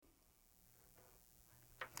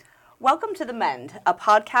Welcome to The Mend, a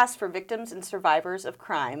podcast for victims and survivors of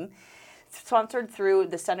crime, sponsored through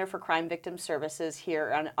the Center for Crime Victim Services here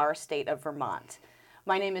in our state of Vermont.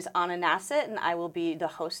 My name is Anna Nassett, and I will be the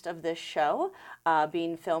host of this show,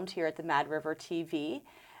 being filmed here at the Mad River TV,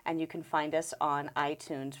 and you can find us on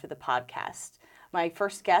iTunes for the podcast. My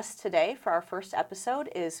first guest today for our first episode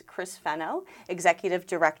is Chris Fenno, Executive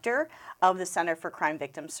Director of the Center for Crime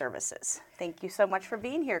Victim Services. Thank you so much for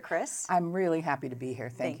being here, Chris. I'm really happy to be here.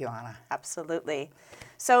 Thank you, Anna. Absolutely.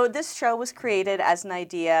 So this show was created as an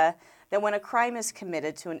idea that when a crime is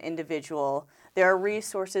committed to an individual, there are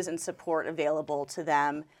resources and support available to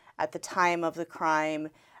them at the time of the crime,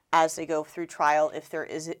 as they go through trial, if there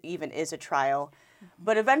even is a trial.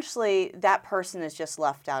 But eventually, that person is just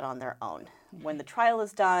left out on their own. When the trial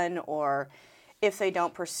is done, or if they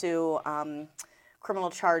don't pursue criminal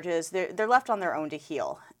charges, they're left on their own to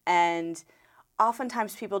heal. And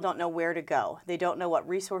oftentimes people don't know where to go. They don't know what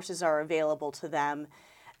resources are available to them.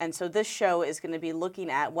 And so this show is going to be looking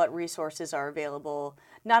at what resources are available,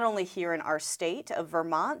 not only here in our state of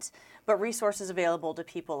Vermont, but resources available to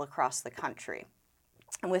people across the country.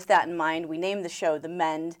 And with that in mind, we named the show The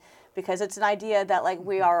Mend, because it's an idea that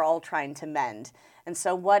we are all trying to mend. And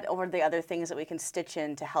so what are the other things that we can stitch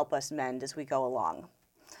in to help us mend as we go along?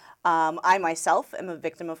 I myself am a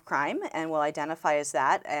victim of crime and will identify as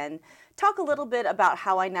that and talk a little bit about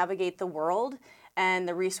how I navigate the world and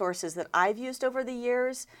the resources that I've used over the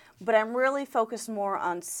years, but I'm really focused more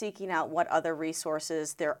on seeking out what other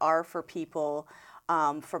resources there are for people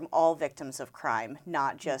from all victims of crime,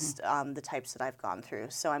 not just the types that I've gone through.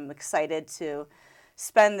 So I'm excited to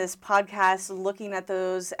spend this podcast looking at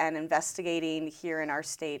those and investigating here in our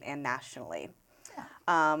state and nationally.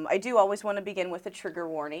 I do always want to begin with a trigger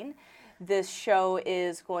warning. This show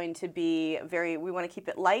is going to be we want to keep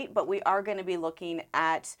it light, but we are going to be looking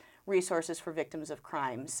at resources for victims of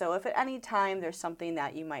crime. So if at any time there's something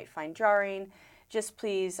that you might find jarring, just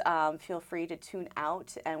please feel free to tune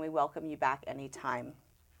out, and we welcome you back anytime.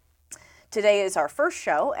 Today is our first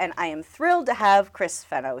show, and I am thrilled to have Chris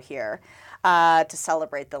Fenno here to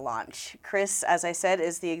celebrate the launch. Chris, as I said,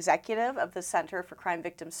 is the executive of the Center for Crime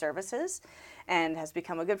Victim Services and has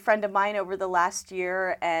become a good friend of mine over the last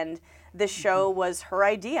year, and this show was her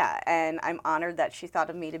idea, and I'm honored that she thought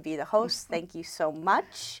of me to be the host. Thank you so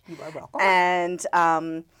much. You are welcome.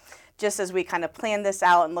 And just as we kind of planned this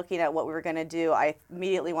out and looking at what we were going to do, I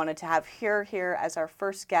immediately wanted to have her here as our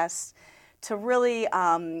first guest to really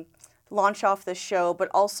launch off the show, but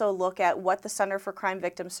also look at what the Center for Crime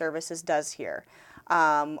Victim Services does here.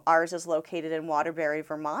 Ours is located in Waterbury,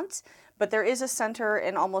 Vermont, but there is a center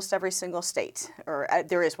in almost every single state, or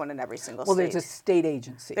there is one in every single state. Well, there's a state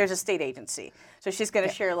agency. There's a state agency. So she's going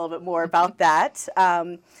to share a little bit more about that.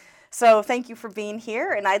 So thank you for being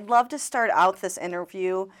here, and I'd love to start out this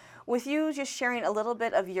interview with you just sharing a little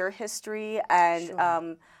bit of your history and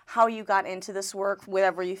Sure. how you got into this work,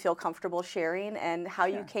 whatever you feel comfortable sharing, and how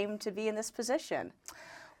you came to be in this position.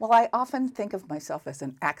 Well, I often think of myself as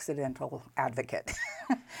an accidental advocate.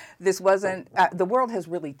 This wasn't, the world has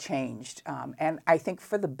really changed, and I think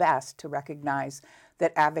for the best to recognize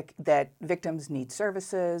that victims need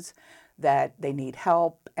services, that they need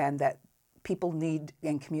help, and that people need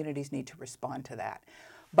and communities need to respond to that.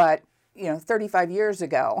 But 35 years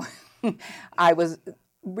ago, I was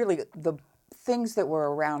really, the things that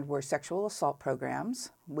were around were sexual assault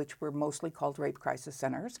programs, which were mostly called rape crisis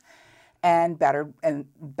centers, and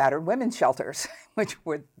battered women's shelters, which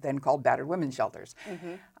were then called battered women's shelters.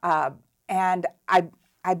 And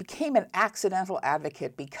I became an accidental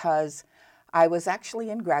advocate because I was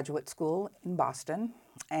actually in graduate school in Boston,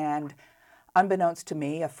 and unbeknownst to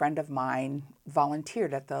me, a friend of mine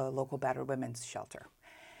volunteered at the local battered women's shelter.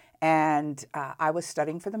 And I was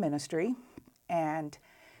studying for the ministry, and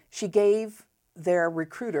she gave their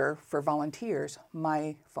recruiter for volunteers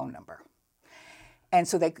my phone number. And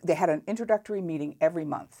so they had an introductory meeting every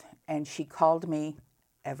month, and she called me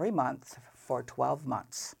every month for 12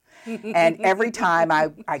 months. And every time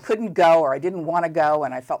I couldn't go, or I didn't want to go,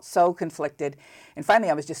 and I felt so conflicted. And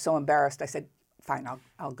finally I was just so embarrassed, I said, fine,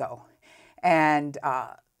 I'll go. And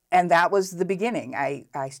that was the beginning.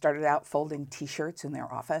 I started out folding T-shirts in their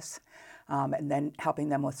office, and then helping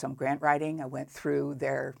them with some grant writing. I went through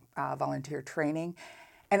their volunteer training.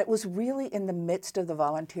 And it was really in the midst of the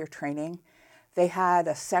volunteer training, they had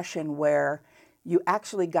a session where you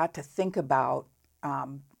actually got to think about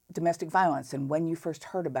domestic violence and when you first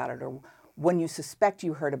heard about it, or when you suspect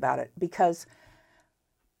you heard about it. Because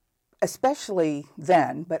especially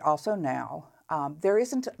then, but also now, there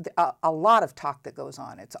isn't a lot of talk that goes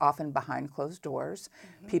on. It's often behind closed doors.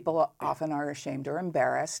 People often are ashamed or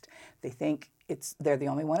embarrassed. They think they're the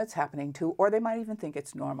only one it's happening to, or they might even think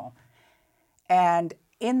it's normal. And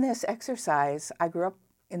in this exercise, I grew up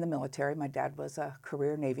in the military. My dad was a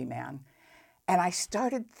career Navy man. And I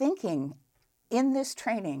started thinking in this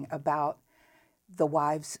training about the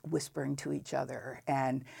wives whispering to each other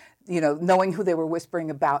and, knowing who they were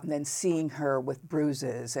whispering about and then seeing her with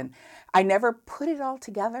bruises. And I never put it all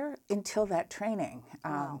together until that training,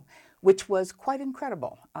 which was quite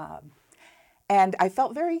incredible. And I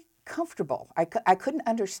felt very comfortable. I couldn't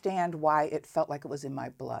understand why it felt like it was in my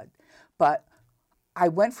blood. But I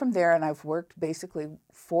went from there, and I've worked basically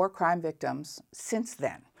for crime victims since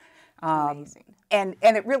then. Amazing. And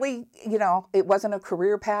it really, it wasn't a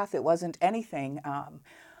career path. It wasn't anything.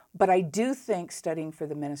 But I do think studying for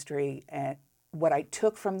the ministry, and what I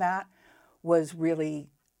took from that was really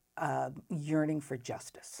yearning for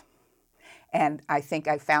justice. And I think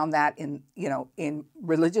I found that in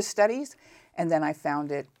religious studies, and then I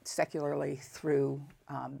found it secularly through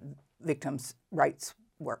victims' rights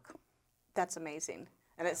work. That's amazing.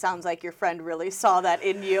 And it sounds like your friend really saw that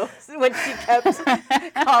in you when she kept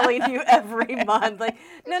calling you every month. Like,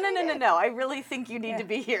 no. I really think you need to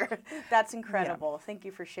be here. That's incredible. Yeah. Thank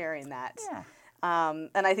you for sharing that. Yeah.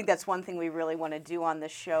 And I think that's one thing we really want to do on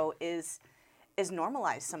this show is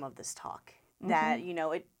normalize some of this talk. Mm-hmm.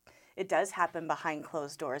 That, it does happen behind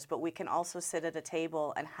closed doors, but we can also sit at a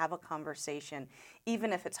table and have a conversation,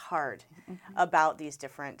 even if it's hard, about these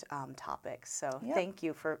different topics. So Thank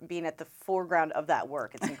you for being at the foreground of that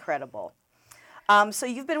work. It's incredible. So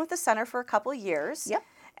you've been with the center for a couple of years. Yep.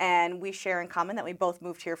 And we share in common that we both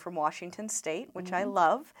moved here from Washington State, which I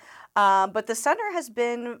love. But the center has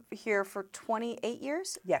been here for 28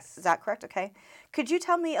 years? Yes. Is that correct? Okay. Could you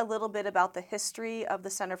tell me a little bit about the history of the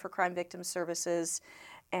Center for Crime Victim Services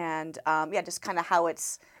and, just kind of how it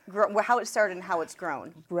started and how it's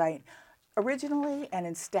grown? Right. Originally and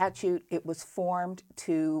in statute, it was formed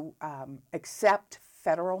to accept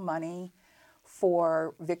federal money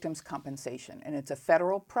for victims' compensation. And it's a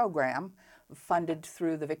federal program funded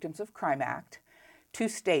through the Victims of Crime Act to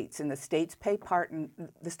states. And the states pay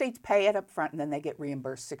the states pay it up front, and then they get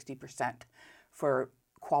reimbursed 60% for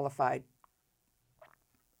qualified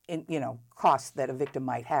costs that a victim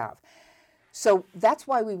might have. So that's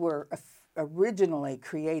why we were originally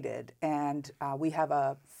created, and we have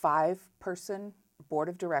a 5-person board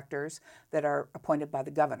of directors that are appointed by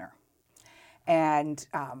the governor. And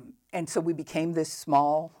so we became this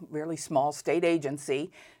really small state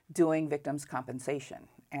agency doing victims' compensation.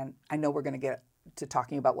 And I know we're going to get to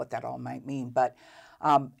talking about what that all might mean. But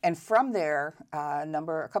and from there,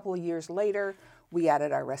 a couple of years later, we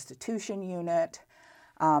added our restitution unit.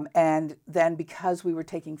 And then because we were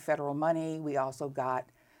taking federal money, we also got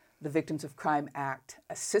the Victims of Crime Act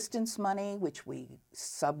assistance money, which we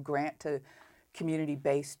sub-grant to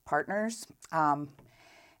community-based partners.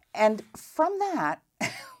 And from that,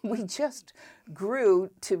 we just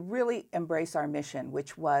grew to really embrace our mission,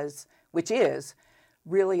 which is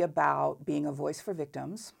really about being a voice for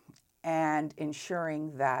victims and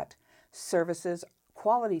ensuring that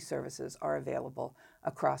quality services are available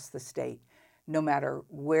across the state. No matter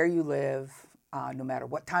where you live, no matter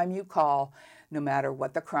what time you call, no matter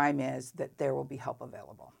what the crime is, that there will be help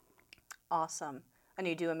available. Awesome. And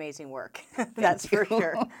you do amazing work. That's for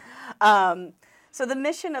sure. So the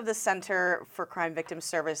mission of the Center for Crime Victim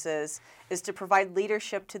Services is to provide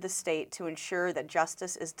leadership to the state to ensure that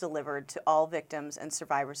justice is delivered to all victims and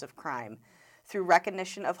survivors of crime through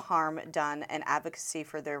recognition of harm done and advocacy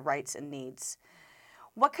for their rights and needs.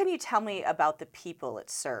 What can you tell me about the people it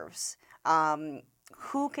serves?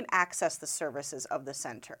 Who can access the services of the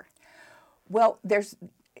center? Well,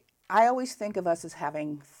 I always think of us as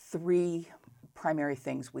having 3 primary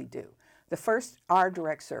things we do. The first are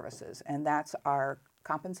direct services, and that's our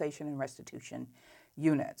compensation and restitution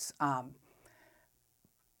units.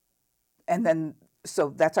 And then,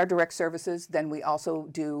 so that's our direct services. Then we also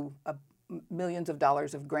do millions of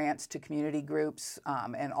dollars of grants to community groups,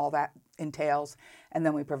 and all that entails. And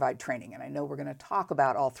then we provide training. And I know we're going to talk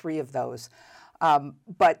about all 3 of those.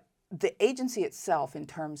 But the agency itself, in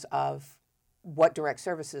terms of what direct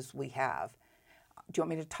services we have, do you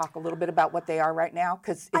want me to talk a little bit about what they are right now?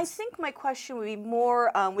 I think my question would be more,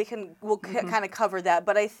 we'll kind of cover that,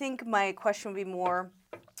 but I think my question would be more,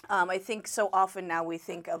 I think so often now we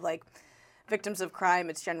think of like victims of crime,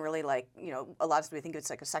 it's generally like, a lot of times we think it's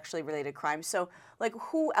like a sexually related crime. So like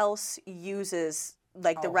who else uses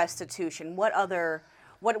like the restitution?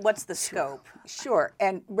 What's the scope? Sure,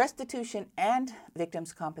 and restitution and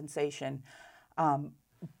victims' compensation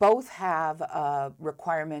both have a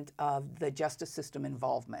requirement of the justice system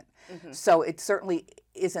involvement. So it certainly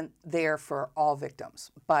isn't there for all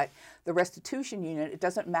victims. But the restitution unit, it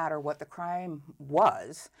doesn't matter what the crime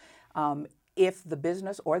was. If the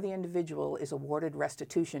business or the individual is awarded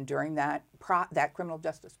restitution during that criminal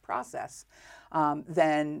justice process,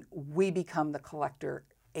 then we become the collector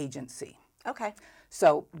agency. Okay.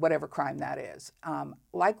 So whatever crime that is.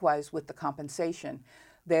 Likewise with the compensation,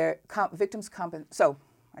 so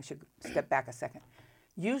I should step back a second.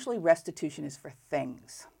 Usually restitution is for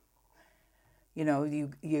things. You know,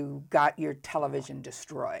 you got your television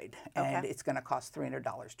destroyed and it's going to cost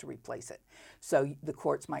 $300 to replace it. So the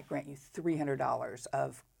courts might grant you $300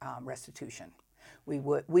 of restitution.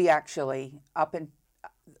 We actually,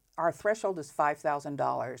 our threshold is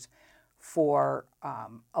 $5,000 for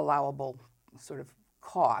allowable sort of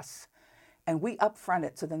costs. And we upfront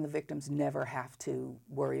it so then the victims never have to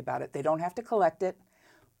worry about it. They don't have to collect it.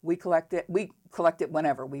 We collect it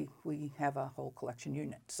whenever. We have a whole collection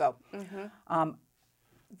unit. So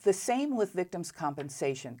the same with victims'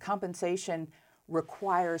 compensation. Compensation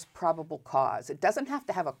requires probable cause. It doesn't have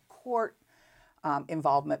to have a court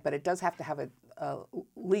involvement, but it does have to have a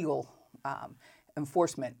legal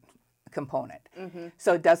enforcement component.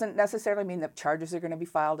 So it doesn't necessarily mean that charges are going to be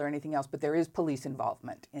filed or anything else, but there is police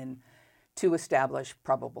involvement to establish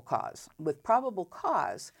probable cause. With probable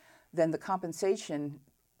cause, then the compensation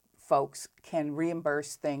folks can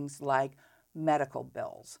reimburse things like medical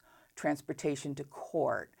bills, transportation to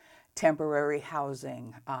court, temporary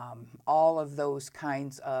housing, all of those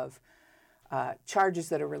kinds of charges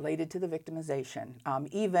that are related to the victimization,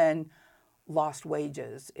 even lost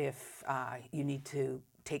wages if you need to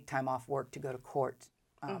take time off work to go to court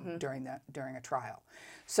during a trial.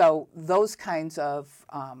 So those kinds of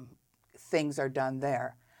things are done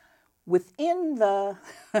there. Within the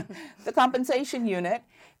compensation unit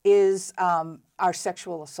is our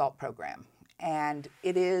sexual assault program, and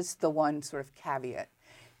it is the one sort of caveat.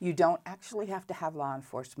 You don't actually have to have law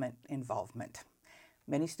enforcement involvement.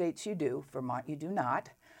 Many states you do, Vermont you do not.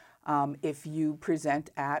 If you present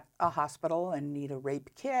at a hospital and need a rape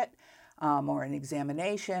kit or an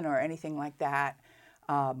examination or anything like that,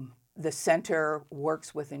 the center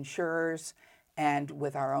works with insurers and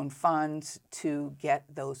with our own funds to get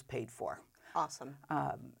those paid for. Awesome.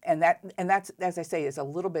 And that's, as I say, is a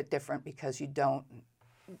little bit different because you don't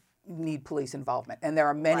need police involvement. And there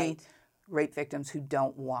are many rape victims who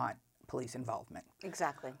don't want police involvement.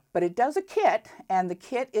 Exactly. But it does a kit, and the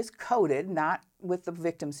kit is coded, not with the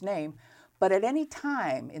victim's name, but at any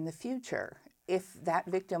time in the future, if that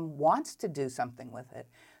victim wants to do something with it,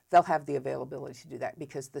 they'll have the availability to do that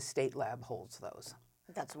because the state lab holds those.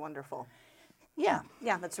 That's wonderful. Yeah.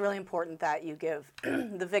 Yeah, that's really important that you give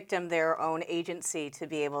the victim their own agency to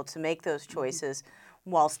be able to make those choices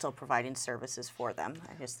while still providing services for them.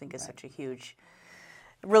 I just think it's such a huge,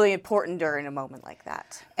 really important during a moment like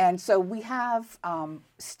that. And so we have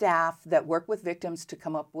staff that work with victims to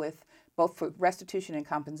come up with, both for restitution and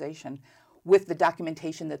compensation, with the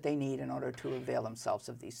documentation that they need in order to avail themselves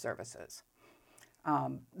of these services.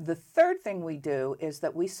 The third thing we do is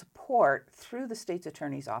that we support, through the state's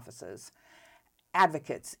attorney's offices,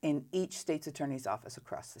 advocates in each state's attorney's office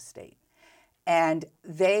across the state. And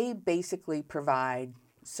they basically provide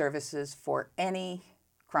services for any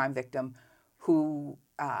crime victim who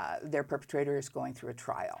their perpetrator is going through a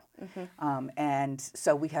trial. And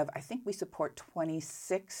so we have, I think we support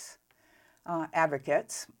 26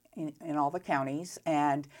 advocates in all the counties,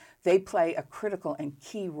 and they play a critical and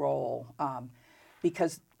key role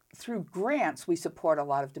because through grants, we support a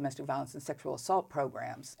lot of domestic violence and sexual assault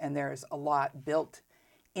programs, and there's a lot built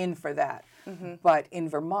in for that. But in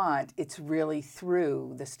Vermont, it's really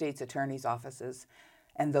through the state's attorney's offices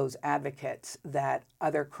and those advocates that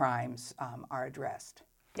other crimes are addressed.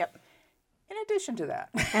 Yep. In addition to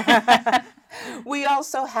that, we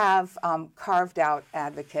also have carved out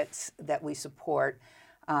advocates that we support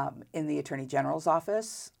in the Attorney General's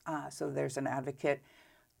office. So there's an advocate.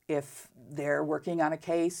 If they're working on a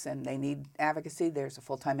case and they need advocacy, there's a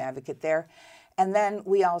full-time advocate there. And then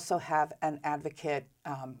we also have an advocate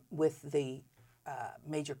with the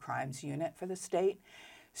major crimes unit for the state.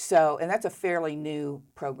 So, and that's a fairly new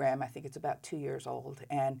program. I think it's about 2 years old.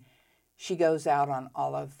 And she goes out on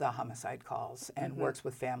all of the homicide calls and works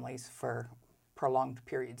with families for prolonged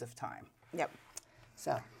periods of time. Yep.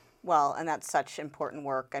 So. Well, and that's such important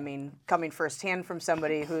work. I mean, coming firsthand from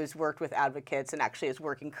somebody who's worked with advocates and actually is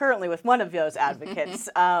working currently with one of those advocates,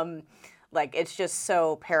 like it's just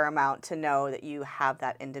so paramount to know that you have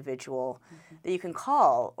that individual that you can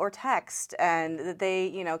call or text and that they,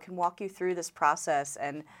 you know, can walk you through this process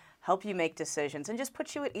and help you make decisions, and just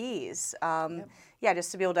put you at ease. Yeah,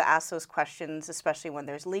 just to be able to ask those questions, especially when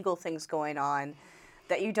there's legal things going on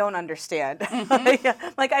that you don't understand.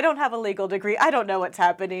 Like, I don't have a legal degree. I don't know what's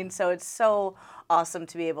happening. So it's so awesome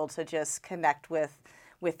to be able to just connect with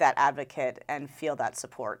that advocate and feel that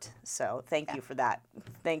support. So thank you for that.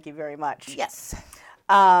 Thank you very much. Yes.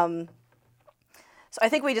 So I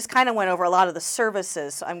think we just kind of went over a lot of the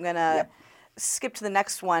services. So I'm going to skip to the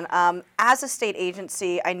next one. As a state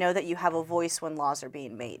agency, I know that you have a voice when laws are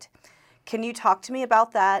being made. Can you talk to me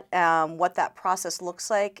about that, what that process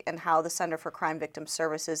looks like, and how the Center for Crime Victim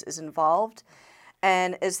Services is involved?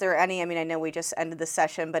 And is there any, I mean, I know we just ended the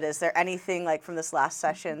session, but is there anything like from this last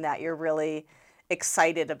session that you're really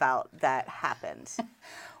excited about that happened?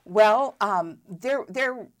 Well,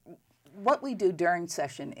 what we do during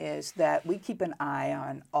session is that we keep an eye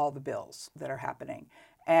on all the bills that are happening.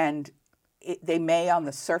 And they may on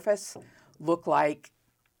the surface look like,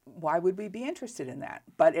 why would we be interested in that?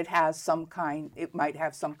 But it might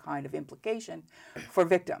have some kind of implication for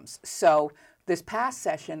victims. So this past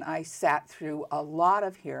session, I sat through a lot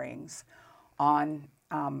of hearings on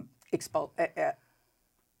expulsion.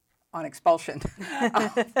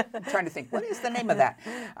 I'm trying to think, what is the name of that?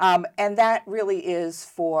 And that really is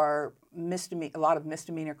for a lot of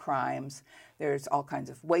misdemeanor crimes. There's all kinds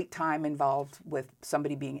of wait time involved with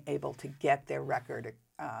somebody being able to get their record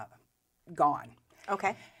gone.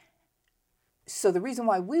 Okay. So the reason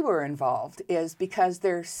why we were involved is because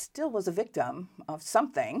there still was a victim of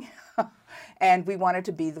something, and we wanted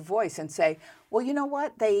to be the voice and say, well, you know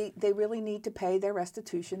what? They really need to pay their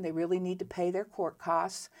restitution. They really need to pay their court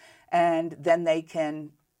costs, and then they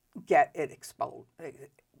can get it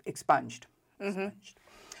expunged.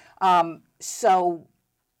 So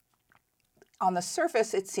on the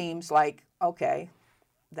surface, it seems like, okay,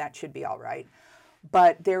 that should be all right.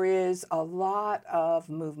 But there is a lot of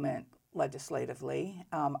movement legislatively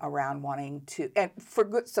around wanting to, and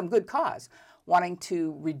for some good cause, wanting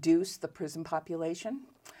to reduce the prison population.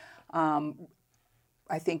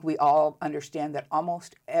 I think we all understand that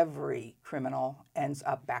almost every criminal ends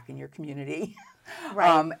up back in your community.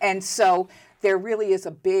 Right. And so there really is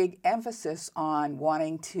a big emphasis on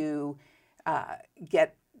wanting to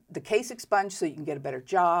get the case expunged so you can get a better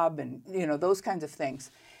job and, those kinds of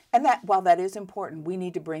things. And that, while that is important, we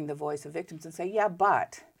need to bring the voice of victims and say, yeah,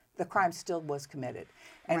 but the crime still was committed.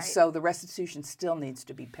 And so the restitution still needs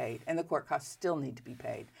to be paid and the court costs still need to be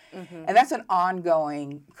paid. And that's an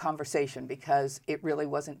ongoing conversation because it really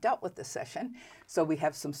wasn't dealt with this session. So we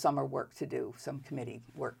have some summer work to do, some committee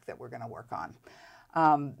work that we're going to work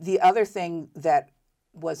on. The other thing that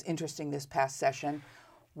was interesting this past session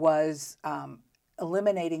was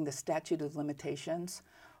eliminating the statute of limitations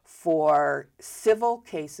for civil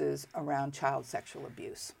cases around child sexual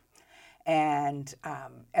abuse. And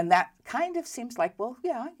that kind of seems like, well,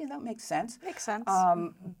 yeah, that makes sense. Makes sense.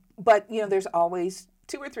 But, there's always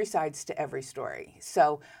 2 or 3 sides to every story.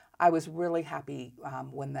 So I was really happy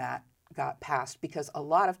when that got passed because a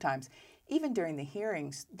lot of times, even during the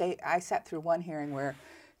hearings, I sat through one hearing where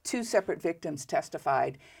 2 separate victims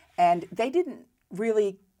testified, and they didn't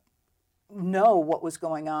really know what was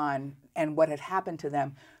going on and what had happened to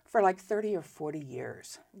them for like 30 or 40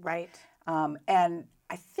 years. Right. And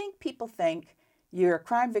I think people think you're a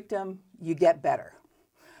crime victim, you get better.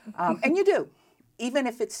 And you do, even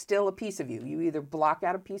if it's still a piece of you. You either block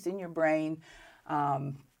out a piece in your brain.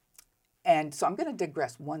 And so I'm going to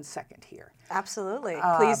digress 1 second here. Absolutely.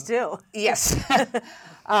 Please do. Yes.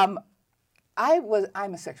 I'm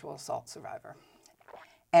a sexual assault survivor.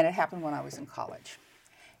 And it happened when I was in college.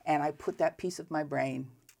 And I put that piece of my brain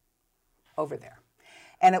over there.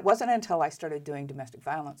 And it wasn't until I started doing domestic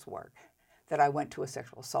violence work that I went to a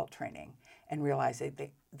sexual assault training and realized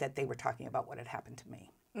that they were talking about what had happened to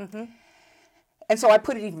me. And so I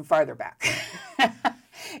put it even farther back.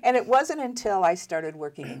 And it wasn't until I started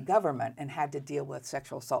working in government and had to deal with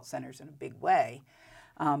sexual assault centers in a big way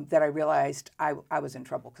that I realized I was in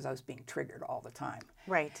trouble because I was being triggered all the time.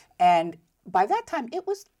 Right. And by that time, it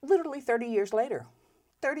was literally 30 years later.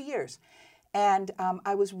 30 years. And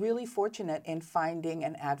I was really fortunate in finding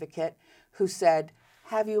an advocate who said,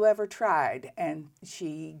 have you ever tried? And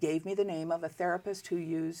she gave me the name of a therapist who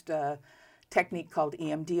used a technique called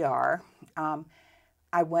EMDR.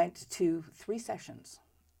 I went to 3 sessions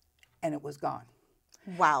and it was gone.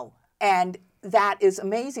 Wow. And that is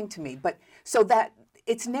amazing to me. But so that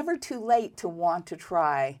it's never too late to want to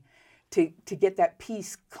try to get that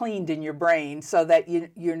piece cleaned in your brain so that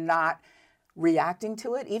you're not reacting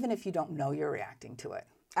to it, even if you don't know you're reacting to it.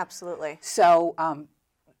 Absolutely. So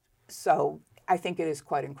I think it is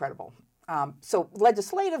quite incredible. So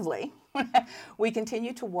legislatively, we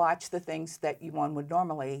continue to watch the things that one would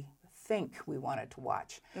normally think we wanted to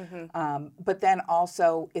watch. But then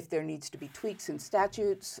also, if there needs to be tweaks in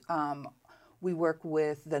statutes, we work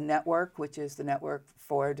with the network, which is the Network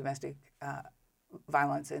for Domestic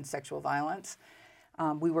Violence and Sexual Violence.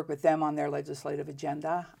 We work with them on their legislative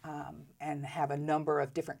agenda and have a number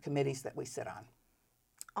of different committees that we sit on.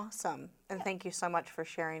 Awesome. And thank you so much for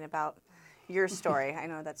sharing about your story. I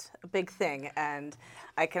know that's a big thing, and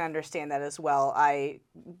I can understand that as well.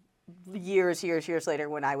 Years later,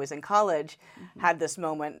 when I was in college, had this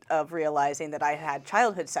moment of realizing that I had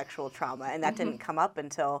childhood sexual trauma, and that didn't come up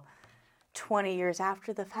until 20 years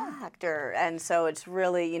after the fact. And so it's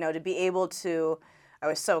really, to be able to, I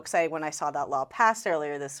was so excited when I saw that law passed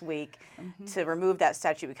earlier this week to remove that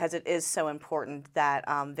statute, because it is so important that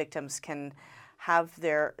victims can have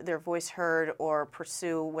their voice heard or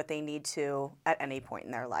pursue what they need to at any point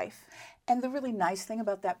in their life. And the really nice thing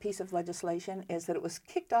about that piece of legislation is that it was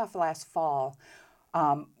kicked off last fall.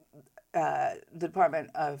 The Department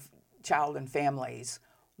of Child and Families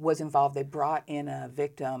was involved. They brought in a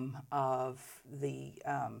victim of the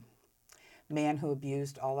man who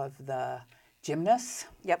abused all of the gymnasts.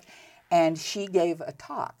 Yep. And she gave a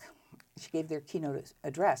talk. She gave their keynote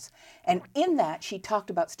address. And in that, she talked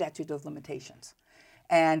about statute of limitations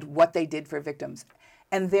and what they did for victims.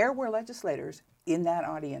 And there were legislators in that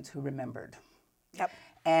audience who remembered. Yep.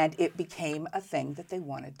 And it became a thing that they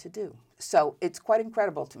wanted to do. So it's quite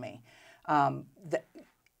incredible to me.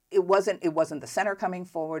 It wasn't the center coming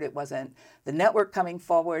forward. It wasn't the network coming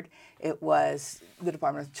forward. It was the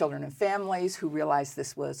Department of Children and Families who realized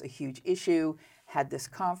this was a huge issue, had this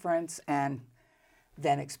conference, and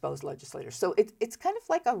then exposed legislators. So it's kind of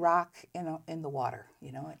like a rock in the water.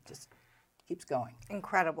 It just keeps going.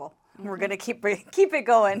 Incredible. We're going to keep it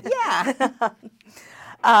going. Yeah.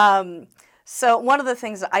 So one of the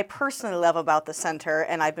things that I personally love about the center,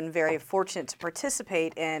 and I've been very fortunate to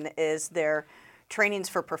participate in, is their trainings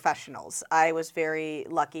for professionals. I was very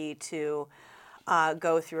lucky to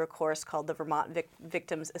go through a course called the Vermont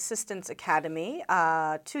Victims Assistance Academy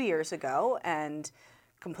 2 years ago, and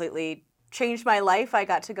completely changed my life. I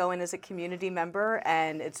got to go in as a community member,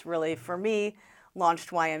 and it's really, for me,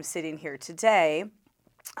 launched why I'm sitting here today.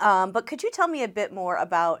 But could you tell me a bit more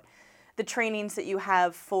about the trainings that you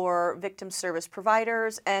have for victim service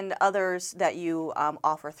providers and others that you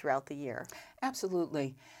offer throughout the year?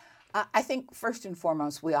 Absolutely. I think first and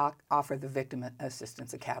foremost, we offer the Victim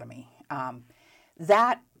Assistance Academy.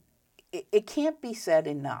 It can't be said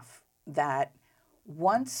enough that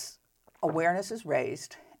once awareness is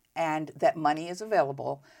raised and that money is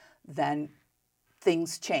available, then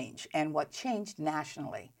things change. And what changed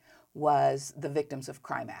nationally was the Victims of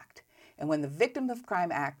Crime Act. And when the Victims of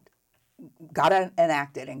Crime Act got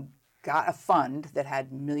enacted and got a fund that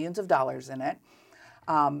had millions of dollars in it,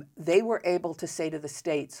 they were able to say to the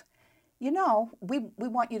states, we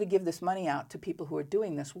want you to give this money out to people who are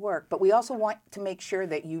doing this work, but we also want to make sure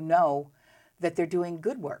that you know that they're doing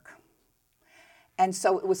good work. And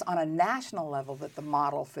so it was on a national level that the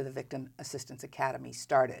model for the Victim Assistance Academy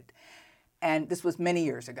started. And this was many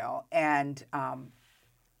years ago. And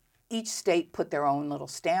each state put their own little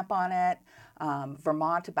stamp on it.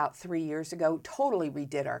 Vermont, about 3 years ago, totally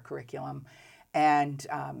redid our curriculum and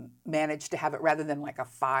managed to have it, rather than like a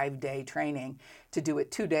 5-day training, to do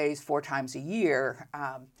it 2 days, 4 times a year.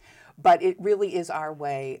 But it really is our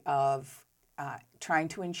way of trying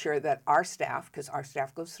to ensure that our staff, because our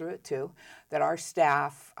staff goes through it too, that our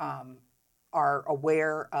staff are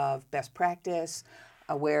aware of best practice,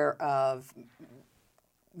 aware of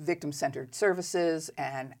victim-centered services,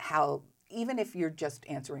 and how, even if you're just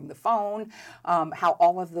answering the phone, how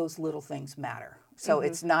all of those little things matter. So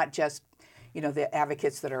it's not just, the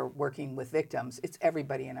advocates that are working with victims, it's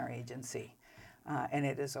everybody in our agency. And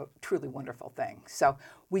it is a truly wonderful thing. So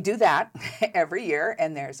we do that every year,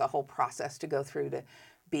 and there's a whole process to go through to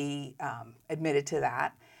be admitted to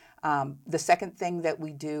that. The second thing that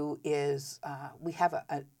we do is we have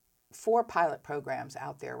 4 pilot programs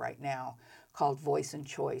out there right now called Voice and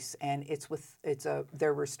Choice, and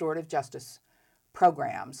they're restorative justice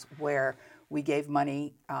programs where we gave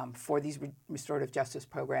money for these restorative justice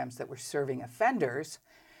programs that were serving offenders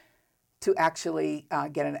to actually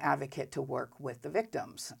get an advocate to work with the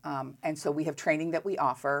victims. And so we have training that we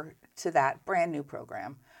offer to that brand new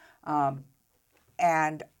program.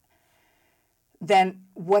 And then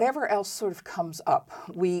whatever else sort of comes up,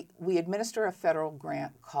 we administer a federal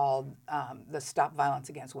grant called the Stop Violence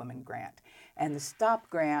Against Women grant. And the STOP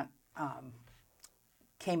grant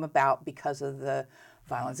came about because of the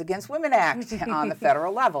Violence Against Women Act on the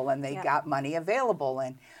federal level, and they got money available.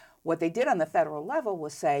 And What they did on the federal level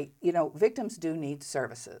was say, victims do need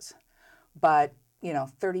services. But,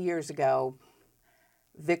 30 years ago,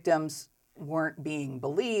 victims weren't being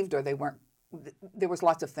believed, or there was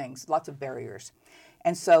lots of things, lots of barriers.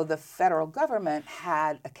 And so the federal government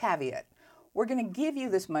had a caveat. We're going to give you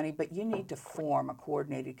this money, but you need to form a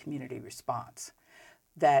coordinated community response.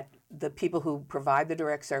 That the people who provide the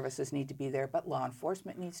direct services need to be there, but law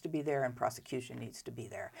enforcement needs to be there and prosecution needs to be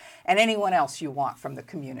there, and anyone else you want from the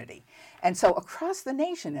community. And so across the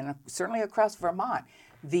nation, and certainly across Vermont,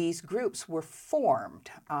 these groups were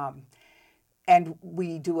formed. And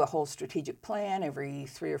we do a whole strategic plan every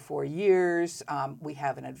 3 or 4 years. We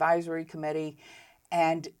have an advisory committee.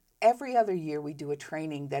 And every other year we do a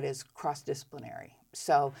training that is cross-disciplinary.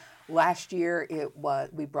 So last year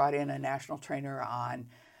we brought in a national trainer on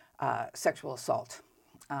sexual assault.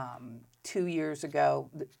 2 years ago,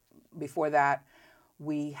 before that,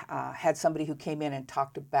 we had somebody who came in and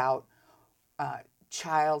talked about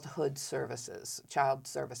child services.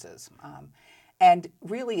 And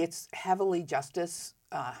really it's heavily justice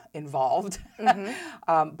involved.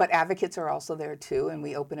 Mm-hmm. But advocates are also there too, and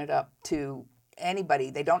we open it up to anybody.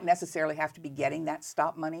 They don't necessarily have to be getting that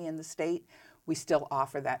STOP money in the state. We still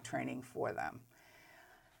offer that training for them.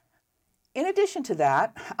 In addition to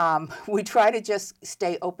that, we try to just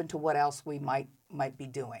stay open to what else we might be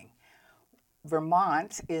doing.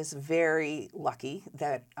 Vermont is very lucky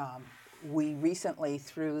that we recently,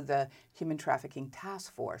 through the Human Trafficking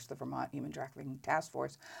Task Force, the Vermont Human Trafficking Task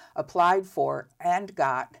Force, applied for and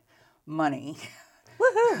got money.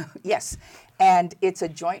 Woohoo! Yes. And it's a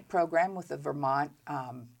joint program with the Vermont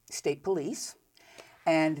State Police.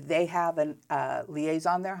 And they have a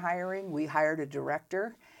liaison they're hiring. We hired a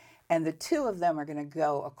director. And the two of them are going to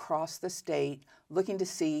go across the state looking to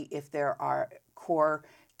see if there are core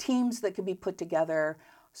teams that can be put together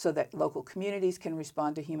so that local communities can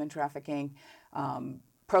respond to human trafficking,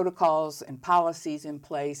 protocols and policies in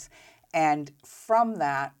place. And from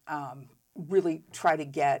that, really try to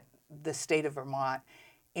get the state of Vermont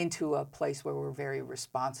into a place where we're very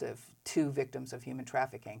responsive to victims of human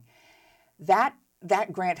trafficking. That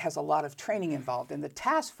grant has a lot of training involved. And the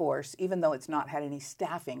task force, even though it's not had any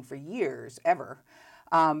staffing for years, ever,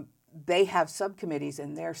 they have subcommittees,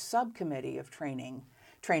 and their subcommittee of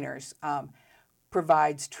trainers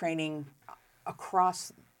provides training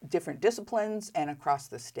across different disciplines and across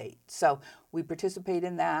the state. So we participate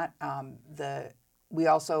in that. We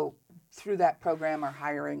also, through that program, are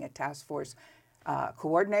hiring a task force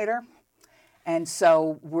coordinator. And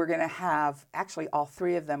so we're going to have actually all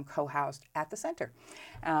three of them co-housed at the center,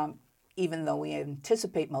 even though we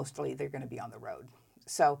anticipate mostly they're going to be on the road.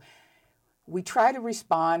 So we try to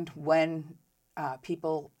respond when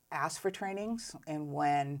people ask for trainings and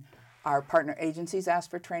when our partner agencies ask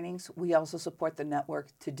for trainings. We also support the network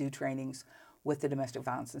to do trainings with the domestic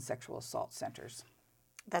violence and sexual assault centers.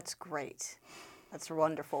 That's great. That's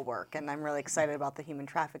wonderful work, and I'm really excited about the human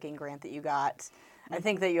trafficking grant that you got. I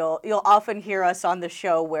think that you'll often hear us on the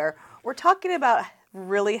show where we're talking about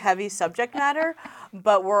really heavy subject matter,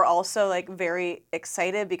 but we're also like very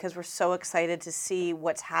excited because we're so excited to see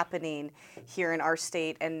what's happening here in our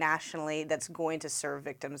state and nationally that's going to serve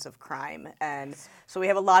victims of crime. And so we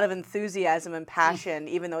have a lot of enthusiasm and passion,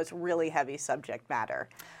 even though it's really heavy subject matter.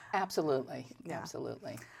 Absolutely. Yeah.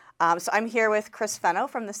 Absolutely. So I'm here with Chris Fenno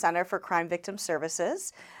from the Center for Crime Victim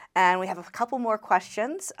Services, and we have a couple more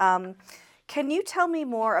questions. Can you tell me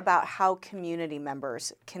more about how community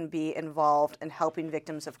members can be involved in helping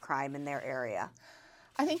victims of crime in their area?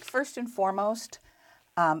 I think first and foremost,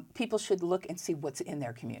 people should look and see what's in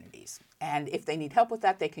their communities. And if they need help with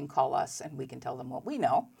that, they can call us and we can tell them what we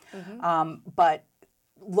know. Mm-hmm. But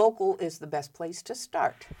local is the best place to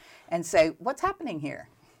start and say, what's happening here?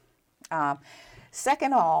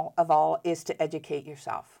 Second of all is to educate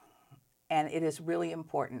yourself. And it is really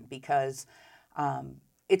important because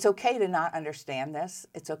it's okay to not understand this.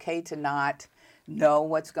 It's okay to not know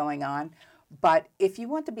what's going on. But if you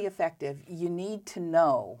want to be effective, you need to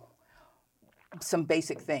know some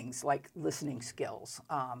basic things like listening skills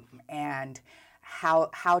and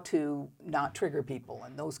how to not trigger people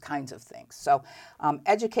and those kinds of things. So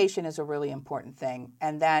education is a really important thing.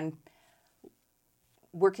 And then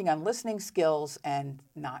working on listening skills and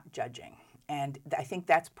not judging. And I think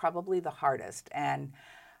that's probably the hardest. And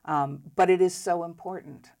but it is so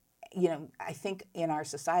important. You know, I think in our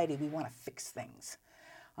society we want to fix things.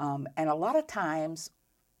 And a lot of times,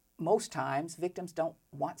 most times, victims don't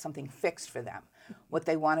want something fixed for them. What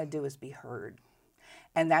they want to do is be heard.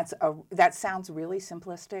 And that sounds really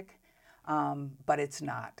simplistic, but it's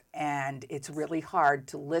not. And it's really hard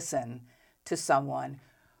to listen to someone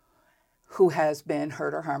who has been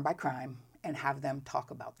hurt or harmed by crime and have them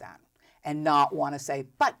talk about that and not want to say,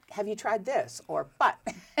 but have you tried this? Or, but,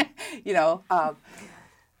 you know.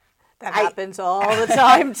 That happens all the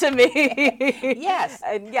time to me. Yes.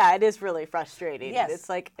 And yeah, it is really frustrating. Yes. It's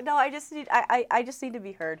like, no, I just need to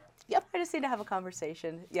be heard. Yep. I just need to have a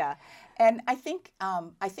conversation. Yeah. And I think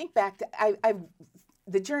back to,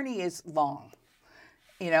 the journey is long,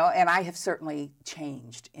 you know, and I have certainly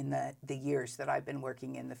changed in the years that I've been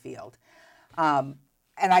working in the field.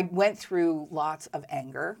 And I went through lots of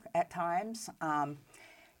anger at times.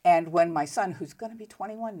 And when my son, who's going to be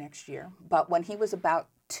 21 next year, but when he was about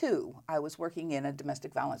 2, I was working in a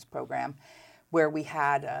domestic violence program where we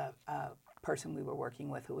had a person we were working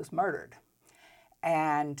with who was murdered.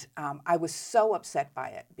 And I was so upset by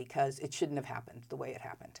it because it shouldn't have happened the way it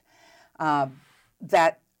happened,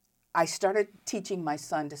 that I started teaching my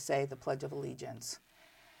son to say the Pledge of Allegiance,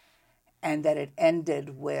 and that it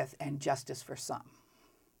ended with, and justice for some,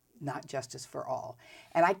 not justice for all.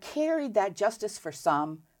 And I carried that justice for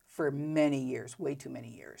some for many years, way too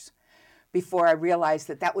many years, before I realized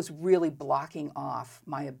that that was really blocking off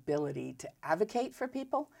my ability to advocate for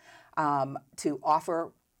people, to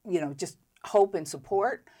offer, you know, just hope and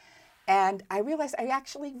support. And I realized I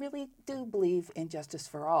actually really do believe in justice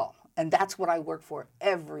for all. And that's what I work for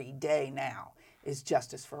every day now, is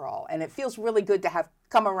justice for all. And it feels really good to have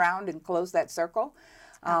come around and close that circle.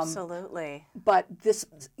 Absolutely. But this,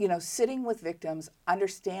 you know, sitting with victims,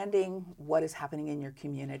 understanding what is happening in your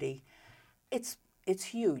community, it's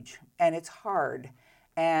huge and it's hard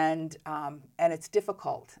and it's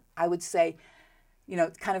difficult. I would say, you know,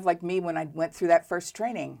 kind of like me when I went through that first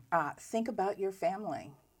training, think about your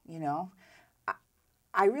family, you know.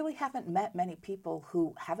 I really haven't met many people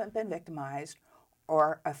who haven't been victimized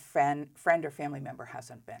or a friend or family member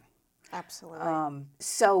hasn't been. Absolutely.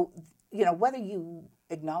 So, you know, whether you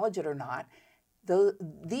acknowledge it or not,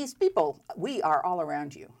 these people, we are all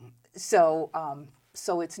around you. So,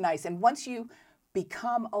 so it's nice. And once you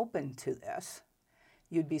become open to this,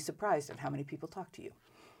 you'd be surprised at how many people talk to you.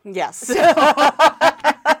 Yes.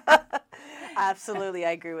 Absolutely,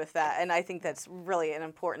 I agree with that. And I think that's really an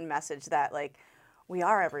important message that, like, we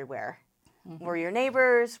are everywhere. Mm-hmm. We're your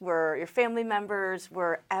neighbors, we're your family members,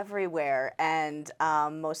 we're everywhere. And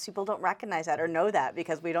most people don't recognize that or know that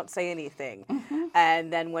because we don't say anything. Mm-hmm.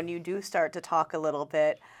 And then when you do start to talk a little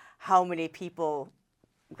bit, how many people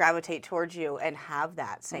gravitate towards you and have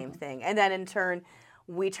that same mm-hmm. thing. And then in turn,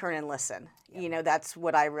 we turn and listen. Yep. You know, that's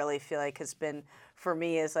what I really feel like has been for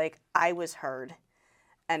me, is like, I was heard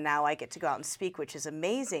and now I get to go out and speak, which is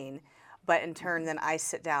amazing. But in turn, then I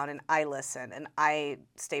sit down and I listen and I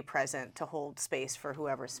stay present to hold space for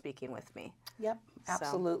whoever's speaking with me. Yep,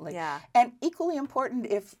 absolutely. So, yeah. And equally important,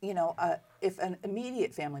 if, you know, if an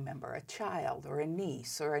immediate family member, a child or a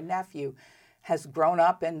niece or a nephew has grown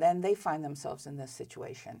up and then they find themselves in this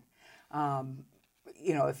situation,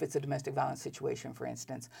 you know, if it's a domestic violence situation, for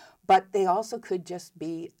instance. But they also could just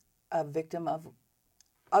be a victim of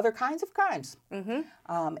other kinds of crimes. Mm-hmm.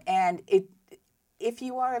 And if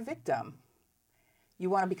you are a victim,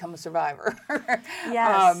 you want to become a survivor.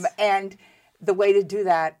 Yes. And the way to do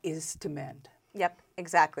that is to mend. Yep,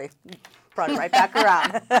 exactly. Brought it right back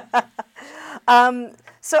around.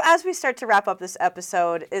 So as we start to wrap up this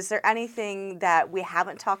episode, is there anything that we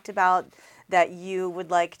haven't talked about that you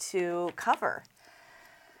would like to cover?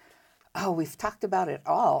 Oh, we've talked about it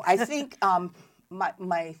all. I think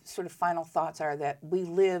my sort of final thoughts are that we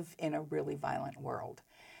live in a really violent world,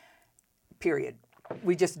 period.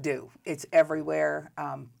 We just do. It's everywhere.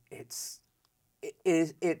 It's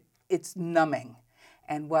numbing.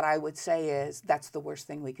 And what I would say is that's the worst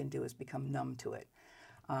thing we can do, is become numb to it.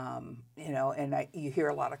 You know, and you hear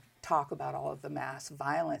a lot of talk about all of the mass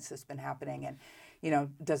violence that's been happening, and, you know,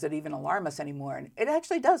 does it even alarm us anymore? And it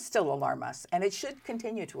actually does still alarm us, and it should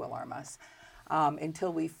continue to alarm us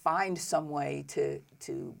until we find some way to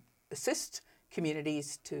assist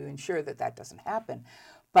communities to ensure that that doesn't happen.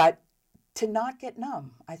 But to not get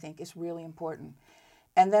numb, I think, is really important.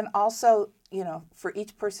 And then also, you know, for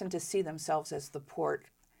each person to see themselves as the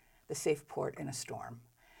safe port in a storm.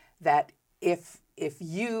 That if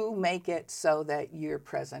you make it so that you're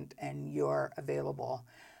present and you're available,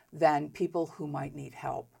 then people who might need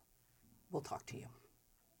help will talk to you.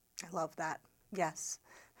 I love that. Yes.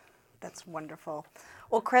 That's wonderful.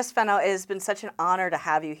 Well, Chris Fenno, it has been such an honor to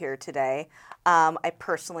have you here today. I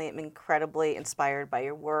personally am incredibly inspired by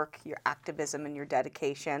your work, your activism, and your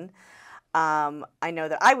dedication. I know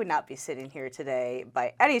that I would not be sitting here today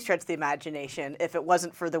by any stretch of the imagination if it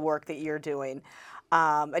wasn't for the work that you're doing.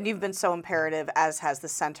 And you've been so imperative, as has the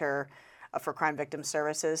center, for Crime Victim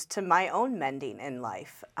Services to my own mending in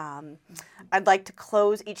life. I'd like to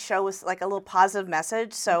close each show with like a little positive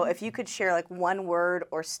message. So if you could share like one word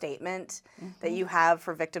or statement that you have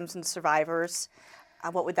for victims and survivors,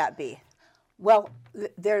 what would that be? Well,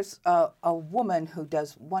 there's a woman who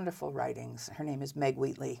does wonderful writings. Her name is Meg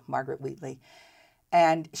Wheatley, Margaret Wheatley.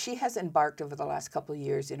 And she has embarked over the last couple of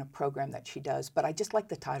years in a program that she does, but I just like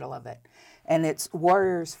the title of it. And it's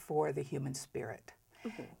Warriors for the Human Spirit.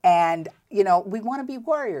 Mm-hmm. And, you know, we want to be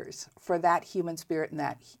warriors for that human spirit and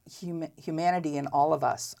that humanity in all of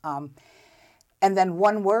us. And then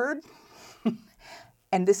one word,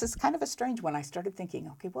 and this is kind of a strange one. I started thinking,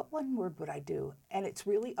 okay, what one word would I do? And it's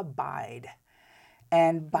really abide.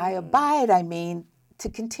 And by abide, I mean to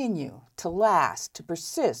continue, to last, to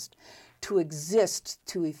persist, to exist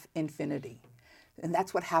to infinity. And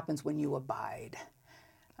that's what happens when you abide.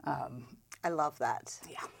 I love that.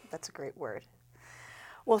 Yeah. That's a great word.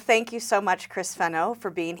 Well, thank you so much, Chris Fenno,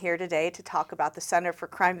 for being here today to talk about the Center for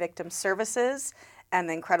Crime Victim Services and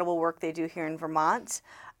the incredible work they do here in Vermont.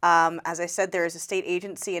 As I said, there is a state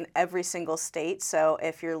agency in every single state, so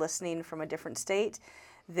if you're listening from a different state,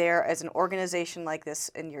 there is an organization like this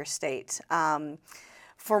in your state.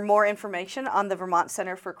 For more information on the Vermont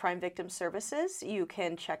Center for Crime Victim Services, you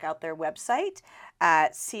can check out their website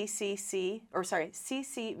at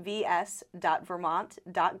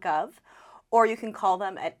ccvs.vermont.gov, or you can call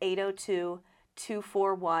them at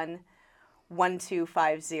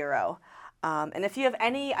 802-241-1250. And if you have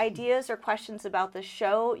any ideas or questions about the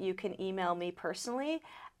show, you can email me personally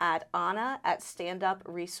at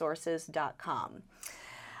anna@standupresources.com.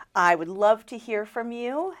 I would love to hear from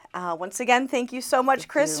you. Once again, thank you so much,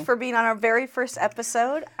 Chris, for being on our very first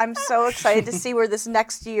episode. I'm so excited to see where this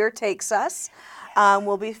next year takes us.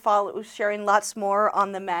 We'll be sharing lots more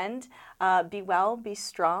on the mend. Be well, be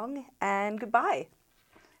strong, and goodbye.